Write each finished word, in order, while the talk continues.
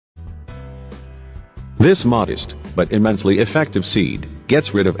This modest, but immensely effective seed,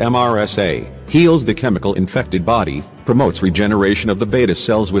 gets rid of MRSA, heals the chemical infected body, promotes regeneration of the beta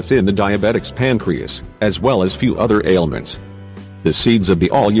cells within the diabetic's pancreas, as well as few other ailments. The seeds of the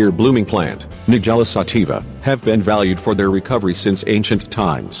all-year blooming plant, Nigella sativa, have been valued for their recovery since ancient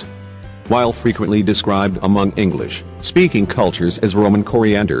times. While frequently described among English-speaking cultures as Roman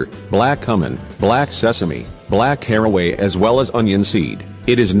coriander, black cumin, black sesame, black caraway as well as onion seed,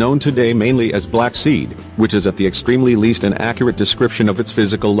 it is known today mainly as black seed, which is at the extremely least an accurate description of its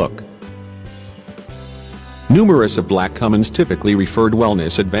physical look. Numerous of black cumin's typically referred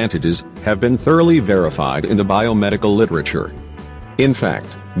wellness advantages have been thoroughly verified in the biomedical literature. In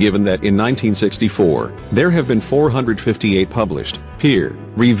fact, given that in 1964, there have been 458 published,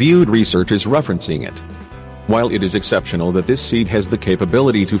 peer-reviewed researches referencing it. While it is exceptional that this seed has the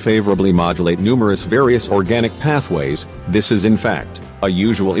capability to favorably modulate numerous various organic pathways, this is in fact a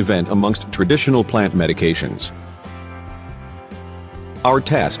usual event amongst traditional plant medications. Our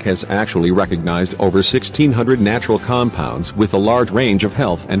task has actually recognized over 1,600 natural compounds with a large range of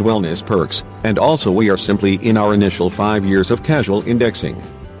health and wellness perks, and also we are simply in our initial 5 years of casual indexing.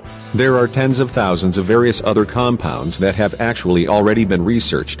 There are tens of thousands of various other compounds that have actually already been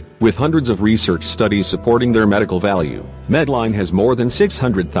researched, with hundreds of research studies supporting their medical value. Medline has more than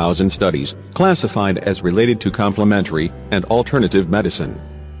 600,000 studies, classified as related to complementary and alternative medicine.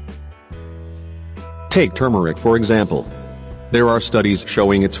 Take turmeric for example. There are studies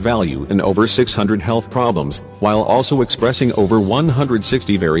showing its value in over 600 health problems, while also expressing over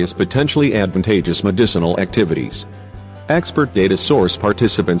 160 various potentially advantageous medicinal activities. Expert data source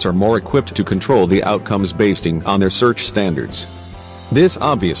participants are more equipped to control the outcomes based on their search standards. This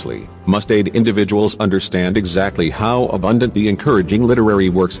obviously must aid individuals understand exactly how abundant the encouraging literary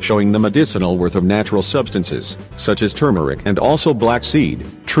works showing the medicinal worth of natural substances, such as turmeric and also black seed,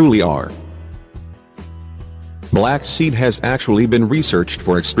 truly are. Black seed has actually been researched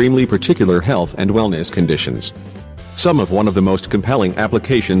for extremely particular health and wellness conditions. Some of one of the most compelling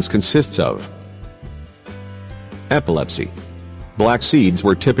applications consists of epilepsy. Black seeds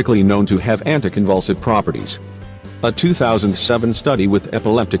were typically known to have anticonvulsive properties. A 2007 study with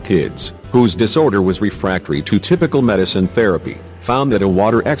epileptic kids, whose disorder was refractory to typical medicine therapy, found that a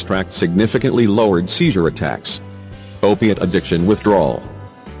water extract significantly lowered seizure attacks. Opiate addiction withdrawal.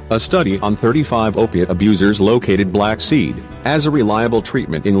 A study on 35 opiate abusers located black seed as a reliable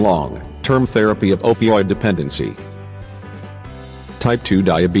treatment in long-term therapy of opioid dependency. Type 2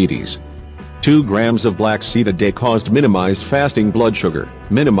 diabetes. 2 grams of black seed a day caused minimized fasting blood sugar,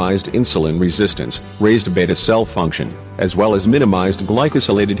 minimized insulin resistance, raised beta cell function, as well as minimized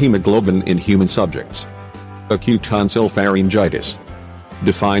glycosylated hemoglobin in human subjects. Acute tonsilopharyngitis.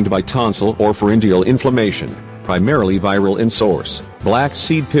 Defined by tonsil or pharyngeal inflammation, primarily viral in source, black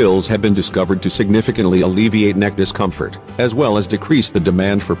seed pills have been discovered to significantly alleviate neck discomfort, as well as decrease the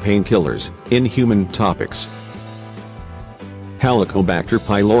demand for painkillers in human topics. Helicobacter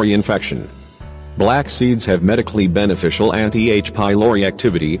pylori infection. Black seeds have medically beneficial anti-H. pylori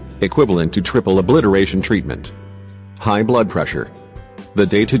activity, equivalent to triple obliteration treatment. High blood pressure. The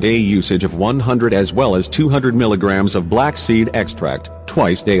day-to-day usage of 100 as well as 200 milligrams of black seed extract,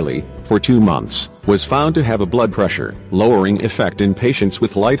 twice daily, for 2 months, was found to have a blood pressure lowering effect in patients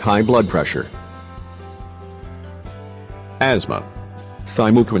with light high blood pressure. Asthma.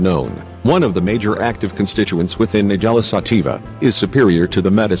 Thymoquinone, one of the major active constituents within Nigella sativa, is superior to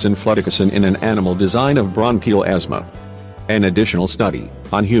the medicine fluticasone in an animal design of bronchial asthma. An additional study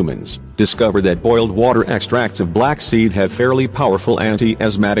on humans discovered that boiled water extracts of black seed have fairly powerful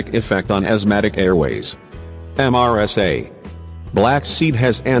anti-asthmatic effect on asthmatic airways. MRSA. Black seed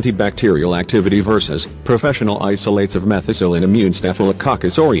has antibacterial activity versus professional isolates of methicillin immune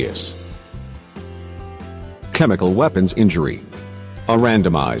Staphylococcus aureus. Chemical weapons injury. A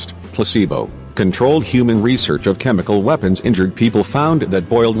randomized, placebo-controlled human research of chemical weapons injured people found that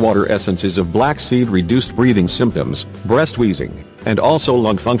boiled water essences of black seed reduced breathing symptoms, breast wheezing, and also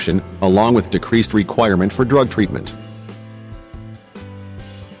lung function, along with decreased requirement for drug treatment.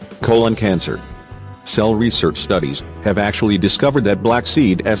 Colon cancer. Cell research studies have actually discovered that black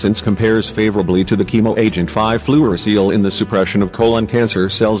seed essence compares favorably to the chemo agent 5-fluorouracil in the suppression of colon cancer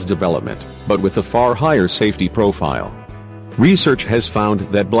cells development, but with a far higher safety profile. Research has found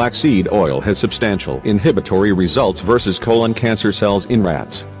that black seed oil has substantial inhibitory results versus colon cancer cells in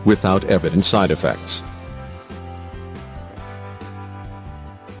rats, without evident side effects.